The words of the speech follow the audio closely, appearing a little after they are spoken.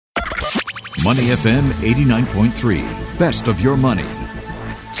Money FM 89.3. Best of your money.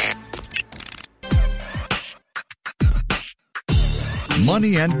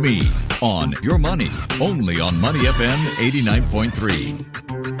 Money and Me on Your Money, only on Money FM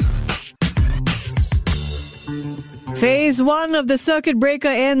 89.3. Phase 1 of the circuit breaker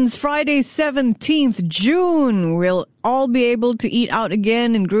ends Friday, 17th June. We'll all be able to eat out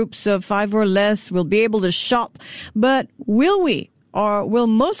again in groups of 5 or less. We'll be able to shop. But will we? Or will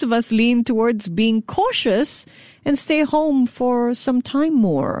most of us lean towards being cautious and stay home for some time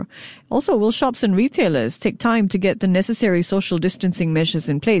more? Also, will shops and retailers take time to get the necessary social distancing measures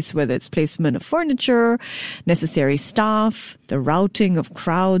in place, whether it's placement of furniture, necessary staff, the routing of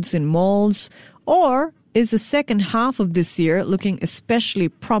crowds in malls, or is the second half of this year looking especially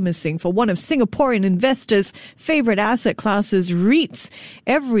promising for one of Singaporean investors' favorite asset classes, REITs?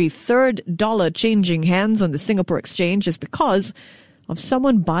 Every third dollar changing hands on the Singapore Exchange is because of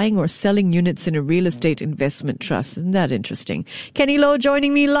someone buying or selling units in a real estate investment trust. Isn't that interesting? Kenny Lowe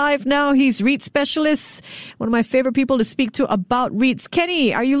joining me live now. He's REIT specialist, one of my favorite people to speak to about REITs.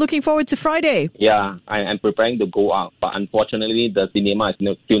 Kenny, are you looking forward to Friday? Yeah, I'm preparing to go out, but unfortunately the cinema is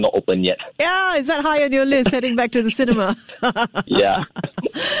still not open yet. Yeah, is that high on your list, heading back to the cinema? Yeah.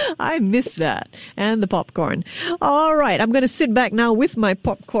 I miss that. And the popcorn. All right, I'm going to sit back now with my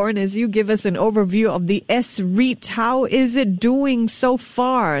popcorn as you give us an overview of the S-REIT. How is it doing so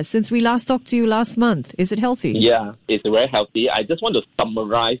far since we last talked to you last month? Is it healthy? Yeah, it's very healthy. I just want to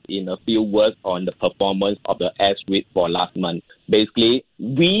summarize in a few words on the performance of the S-REIT for last month. Basically,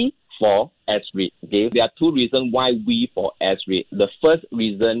 we for S-REIT. Okay? There are two reasons why we for S-REIT. The first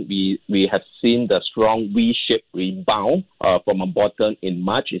reason, we have seen the strong V-shaped rebound from a bottom in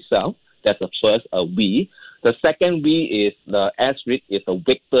March itself. That's the first V. The second V is the S-REIT is a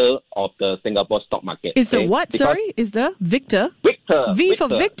victor of the Singapore stock market. Is the what? Because sorry? Is the Victor? Victor. V for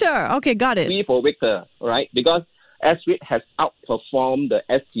Victor. Okay, got it. V for Victor, right? Because S-REIT has outperformed the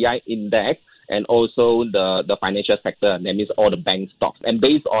STI index and also the financial sector, that means all the bank stocks. And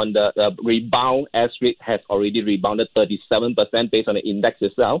based on the rebound, S-REIT has already rebounded 37% based on the index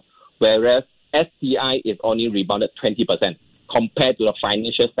itself, whereas STI is only rebounded 20%. Compared to the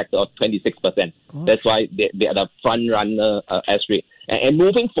financial sector of 26%. Gosh. That's why they are the front runner S-REIT. And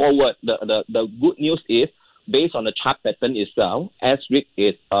moving forward, the good news is, based on the chart pattern itself, S-REIT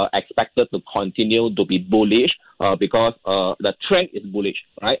is expected to continue to be bullish because the trend is bullish,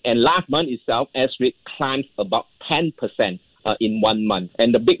 right? And last month itself, S-REIT climbed about 10% in 1 month.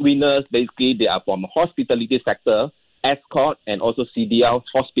 And the big winners, basically, they are from hospitality sector, Escort, and also CDL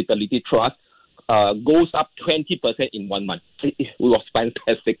Hospitality Trust. Goes up 20% in 1 month. It was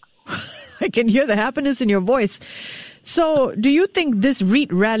fantastic. I can hear the happiness in your voice. So do you think this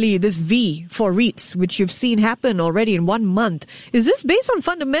REIT rally, this V for REITs, which you've seen happen already in 1 month, is this based on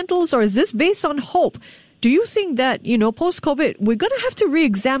fundamentals or is this based on hope? Do you think that, post-COVID, we're going to have to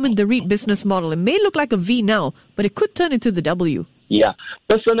re-examine the REIT business model? It may look like a V now, but it could turn into the W. Yeah.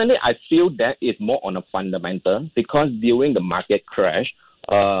 Personally, I feel that it's more on a fundamental because during the market crash,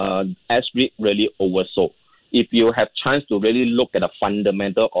 S-REIT really oversold. If you have chance to really look at the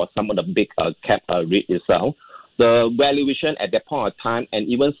fundamental or some of the big cap REIT itself, the valuation at that point of time, and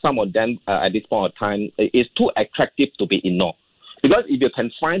even some of them at this point of time, is too attractive to be ignored. Because if you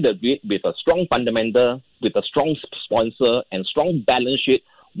can find a REIT with a strong fundamental, with a strong sponsor and strong balance sheet,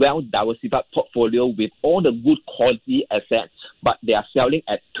 well-diversified portfolio with all the good quality assets, but they are selling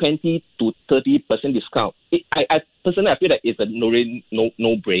at 20 to 30% discount. I personally feel that it's a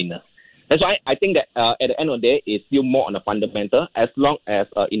no-brainer. That's why I think that at the end of the day, it's still more on a fundamental. As long as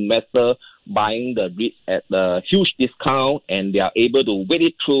an investor buying the REIT at a huge discount and they are able to wait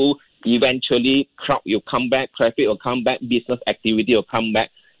it through, eventually crowd will come back, traffic will come back, business activity will come back,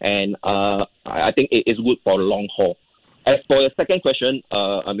 and I think it is good for the long haul. As for your second question,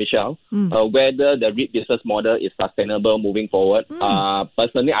 Michelle, whether the REIT business model is sustainable moving forward,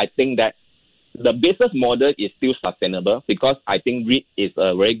 personally, I think that the business model is still sustainable because I think REIT is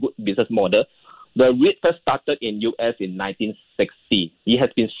a very good business model. The REIT first started in US in 1960. It has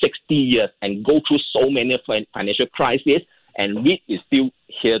been 60 years and go through so many financial crises, and REIT is still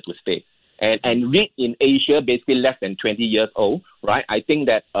here to stay. And REIT in Asia, basically less than 20 years old, right? I think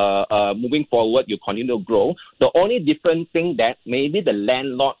that moving forward, you continue to grow. The only different thing that maybe the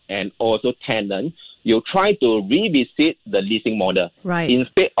landlord and also tenant, you try to revisit the leasing model. Right.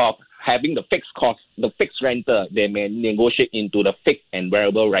 Instead of having the fixed cost, the fixed renter, they may negotiate into the fixed and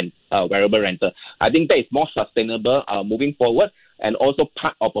variable rental. I think that is more sustainable moving forward. and also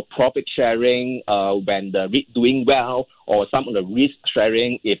part of a profit sharing when the REIT doing well, or some of the risk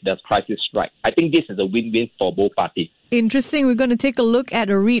sharing if the crisis strikes. I think this is a win-win for both parties. Interesting. We're going to take a look at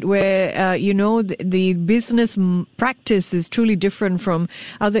a REIT where, the business practice is truly different from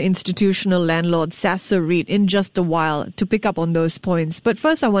other institutional landlords, Sasa REIT, in just a while to pick up on those points. But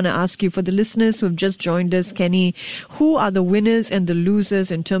first, I want to ask you, for the listeners who have just joined us, Kenny, who are the winners and the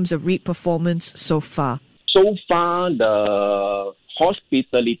losers in terms of REIT performance so far? So far, the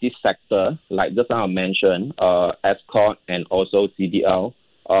hospitality sector, like just now I mentioned, Escort and also CDL,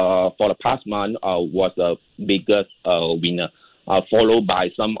 for the past month was the biggest winner, followed by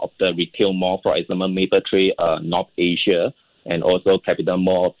some of the retail mall, for example, Mapletree, North Asia, and also Capital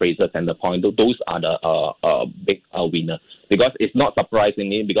Mall, Fraser Center Point. Those are the big winners. Because it's not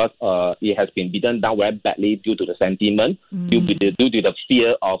surprisingly, because it has been beaten down very badly due to the sentiment, due to the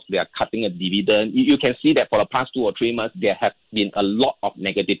fear of their cutting a dividend. You can see that for the past 2 or 3 months, there have been a lot of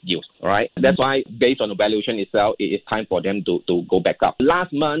negative news, right? That's why, based on the valuation itself, it is time for them to go back up.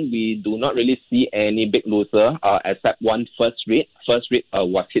 Last month, we do not really see any big loser except one First REIT. First REIT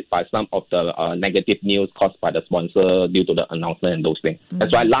was hit by some of the negative news caused by the sponsor due to the announcement and those things.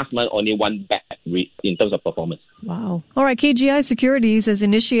 That's why last month only one bad REIT in terms of performance. Wow. All right, KGI Securities has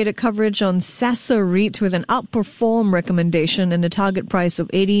initiated coverage on Sasa REIT with an outperform recommendation and a target price of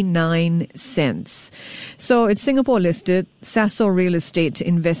 89 cents. So it's Singapore listed, Sasa Real Estate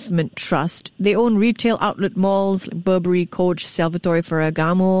Investment Trust. They own retail outlet malls like Burberry, Coach, Salvatore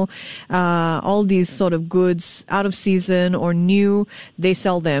Ferragamo, all these sort of goods, out of season or new, they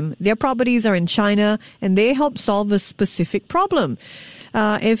sell them. Their properties are in China and they help solve a specific problem.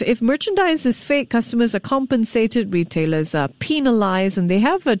 If merchandise is fake, customers are compensated, retailers are penalized, and they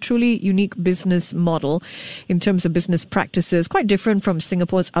have a truly unique business model in terms of business practices, quite different from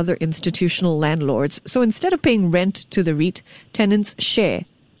Singapore's other institutional landlords. So instead of paying rent to the REIT, tenants share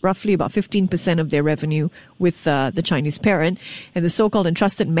roughly about 15% of their revenue with the Chinese parent, and the so-called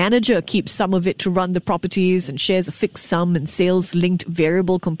entrusted manager keeps some of it to run the properties and shares a fixed sum and sales-linked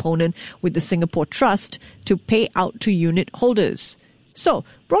variable component with the Singapore Trust to pay out to unit holders. So,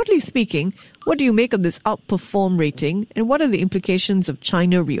 broadly speaking, what do you make of this outperform rating, and what are the implications of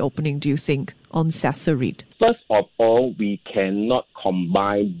China reopening, do you think, on Sasa REIT? First of all, we cannot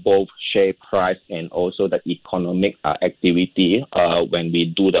combine both share price and also the economic activity when we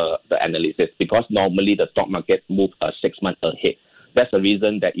do the analysis, because normally the stock market moves 6 months ahead. That's the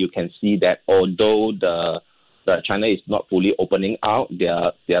reason that you can see that although the China is not fully opening out, there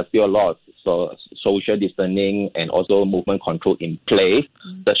are still a lot of social distancing and also movement control in place.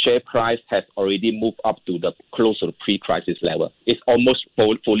 The share price has already moved up to the close to the pre-crisis level. It's almost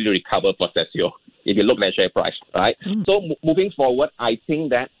fully recovered for Sasio if you look at share price, right? So moving forward, I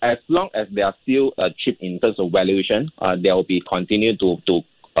think that as long as they are still cheap in terms of valuation, there will be continue to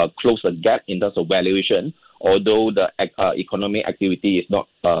close the gap in terms of valuation, although the economic activity is not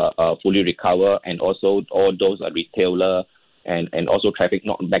fully recovered, and also all those retailer and also traffic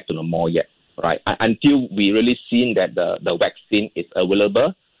not back to the mall yet, right? Until we really seen that the vaccine is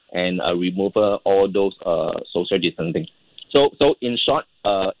available and remove all those social distancing. So in short,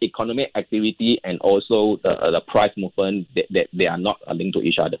 economic activity and also the price movement, they are not linked to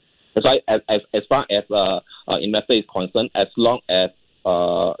each other. That's why as far as investor is concerned, as long as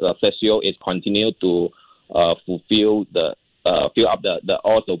the Sasio is continue to fill up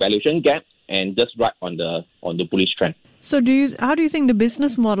the valuation gap and just ride on the bullish trend. So how do you think the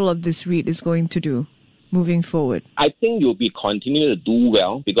business model of this REIT is going to do moving forward? I think you'll be continue to do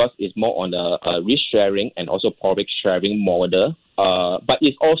well because it's more on the risk sharing and also profit sharing model. But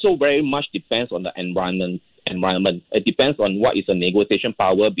it also very much depends on the environment. It depends on what is the negotiation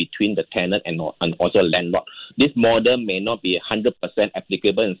power between the tenant and also landlord. This model may not be 100%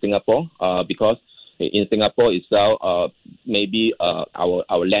 applicable in Singapore because in Singapore itself, maybe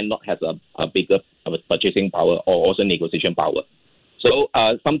our landlord has a bigger purchasing power or also negotiation power. So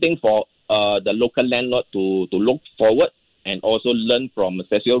something for the local landlord to look forward and also learn from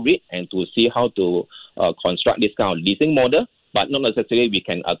Sasio REIT and to see how to construct this kind of leasing model, but not necessarily we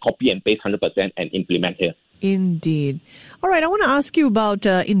can copy and paste 100% and implement here. Indeed. All right, I want to ask you about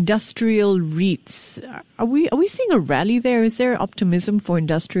industrial REITs. Are we seeing a rally there? Is there optimism for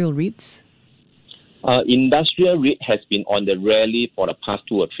industrial REITs? Industrial REIT has been on the rally for the past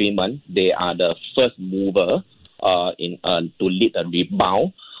 2 or 3 months. They are the first mover to lead a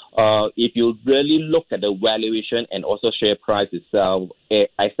rebound. If you really look at the valuation and also share price itself,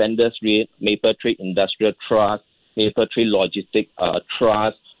 Ascendas REIT, Mapletree Industrial Trust, Mapletree Logistics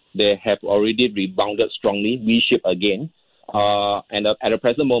Trust, they have already rebounded strongly, V-shaped again. And at the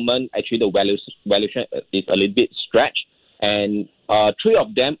present moment, actually the valuation is a little bit stretched. And 3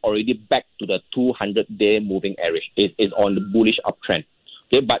 of them already back to the 200-day moving average. It is on the bullish uptrend.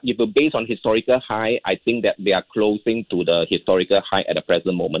 Okay, but if you based on historical high, I think that they are closing to the historical high at the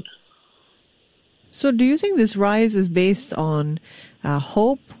present moment. So do you think this rise is based on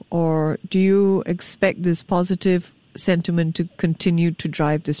hope, or do you expect this positive sentiment to continue to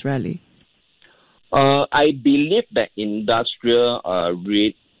drive this rally? I believe that industrial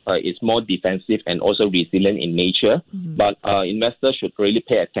REIT is more defensive and also resilient in nature, but investors should really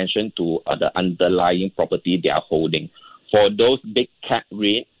pay attention to the underlying property they are holding. For those big cap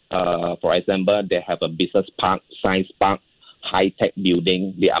REIT, for example, they have a business park, science park, high-tech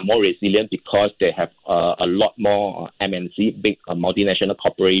building. They are more resilient because they have a lot more MNC, big multinational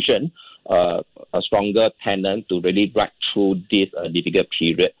corporation, a stronger tenant to really ride through this difficult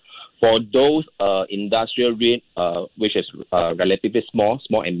period. For those industrial REIT, which is relatively small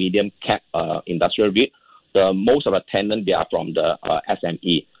and medium cap industrial REIT, most of the tenants, they are from the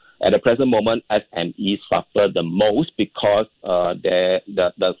SME. At the present moment, SME suffer the most because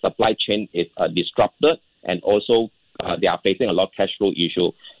the supply chain is disrupted, and also they are facing a lot of cash flow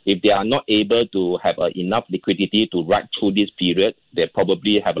issue. If they are not able to have enough liquidity to ride through this period, they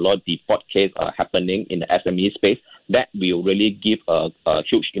probably have a lot of default case happening in the SME space. That will really give a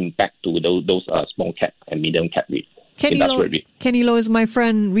huge impact to those small cap and medium cap REIT. Kenny Low is my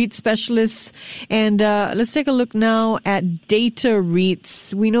friend, REIT specialist. And let's take a look now at data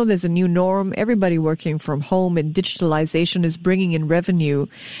REITs. We know there's a new norm. Everybody working from home, and digitalization is bringing in revenue.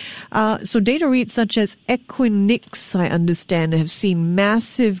 So data REITs such as Equinix, I understand, have seen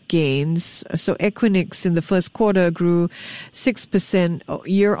massive gains. So Equinix in the first quarter grew 6%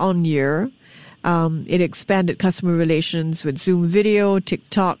 year on year. It expanded customer relations with Zoom Video,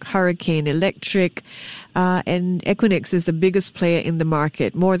 TikTok, Hurricane Electric, and Equinix is the biggest player in the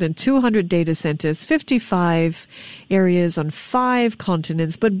market. More than 200 data centers, 55 areas on 5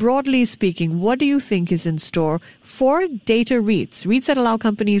 continents. But broadly speaking, what do you think is in store for data REITs? REITs that allow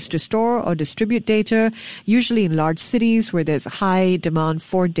companies to store or distribute data, usually in large cities where there's high demand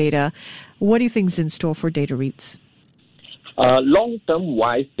for data. What do you think is in store for data REITs? Long-term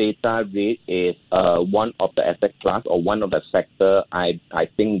wise, data REIT is one of the asset class or one of the sector I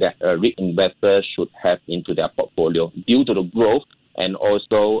think that REIT investors should have into their portfolio due to the growth and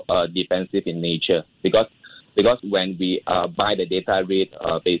also defensive in nature. Because when we buy the data REIT,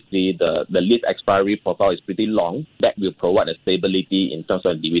 basically the lease expiry profile is pretty long. That will provide a stability in terms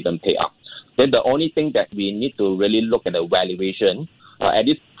of dividend payout. Then the only thing that we need to really look at the valuation. At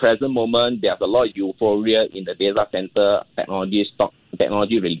this present moment, there's a lot of euphoria in the data center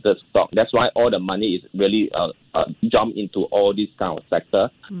technology-related stock. That's why all the money is really jump into all these kind of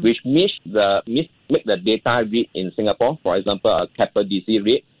sector, which make the data REIT in Singapore, for example, a Keppel DC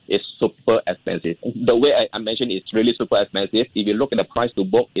REIT, is super expensive. The way I mentioned, it's really super expensive. If you look at the price to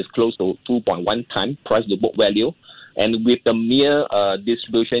book, it's close to 2.1 times price to book value, and with the mere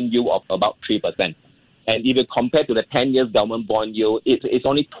distribution yield of about 3%. And if you compare to the 10 years government bond yield, it's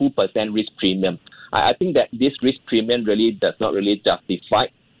only 2% risk premium. I think that this risk premium really does not really justify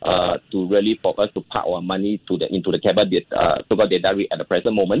to really for us to park our money into the Keppel so-called data REIT at the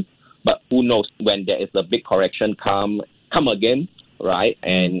present moment. But who knows, when there is a big correction come again, right?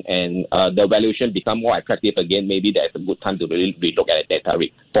 And the valuation become more attractive again, maybe there's a good time to really look at a data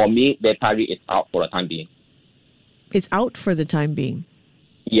REIT. For me, data REIT is out for the time being. It's out for the time being?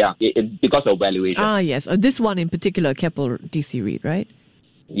 Yeah, because of valuation. Ah, yes. This one in particular, Keppel DC REIT, right?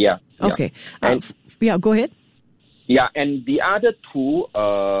 Yeah. Okay. Go ahead. Yeah, and the other two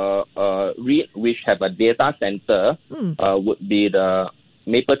REIT which have a data center would be the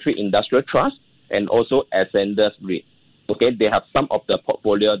Mapletree Industrial Trust and also Ascendas REIT. Okay, they have some of the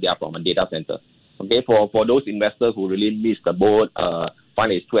portfolio, they are from a data center. Okay, for those investors who really miss the boat,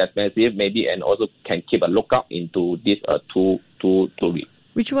 find it's too expensive, maybe, and also can keep a lookout into these two REIT.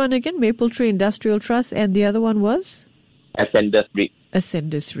 Which one again? Mapletree Industrial Trust, and the other one was? Ascendas REIT.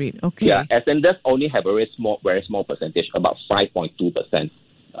 Ascendas REIT, okay. Yeah, Ascendas only have a very small percentage, about 5.2%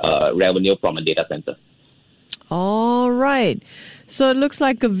 revenue from a data center. All right. So it looks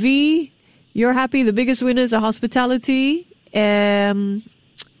like a V. You're happy the biggest winners are hospitality, and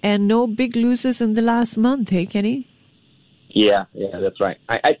no big losers in the last month, hey, Kenny? Yeah, that's right.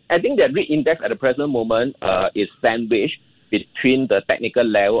 I think that REIT index at the present moment is sandwiched between the technical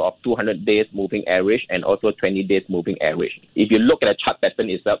level of 200 days moving average and also 20 days moving average. If you look at the chart pattern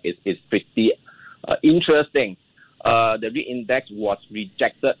itself, it's pretty interesting. The REIT index was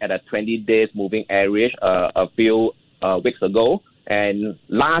rejected at a 20 days moving average a few weeks ago, and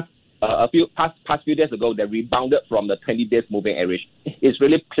past few days ago, they rebounded from the 20 days moving average. It's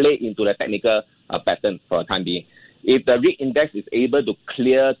really played into the technical pattern for the time being. If the REIT index is able to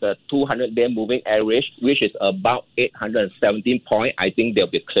clear the 200-day moving average, which is about 817 points, I think there'll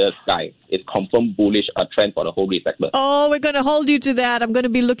be a clear sky. It's confirmed bullish trend for the whole REIT sector. Oh, we're going to hold you to that. I'm going to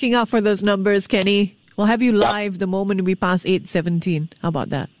be looking out for those numbers, Kenny. We'll have you live the moment we pass 817. How about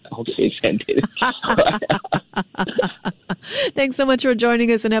that? Okay, send it. Thanks so much for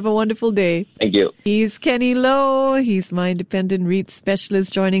joining us and have a wonderful day. Thank you. He's Kenny Lowe. He's my independent REIT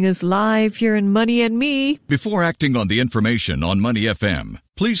specialist joining us live here in Money and Me. Before acting on the information on Money FM,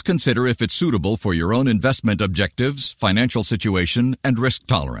 please consider if it's suitable for your own investment objectives, financial situation, and risk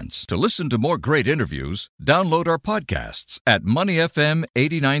tolerance. To listen to more great interviews, download our podcasts at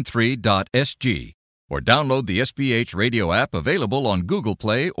moneyfm893.sg or download the SPH radio app available on Google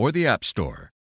Play or the App Store.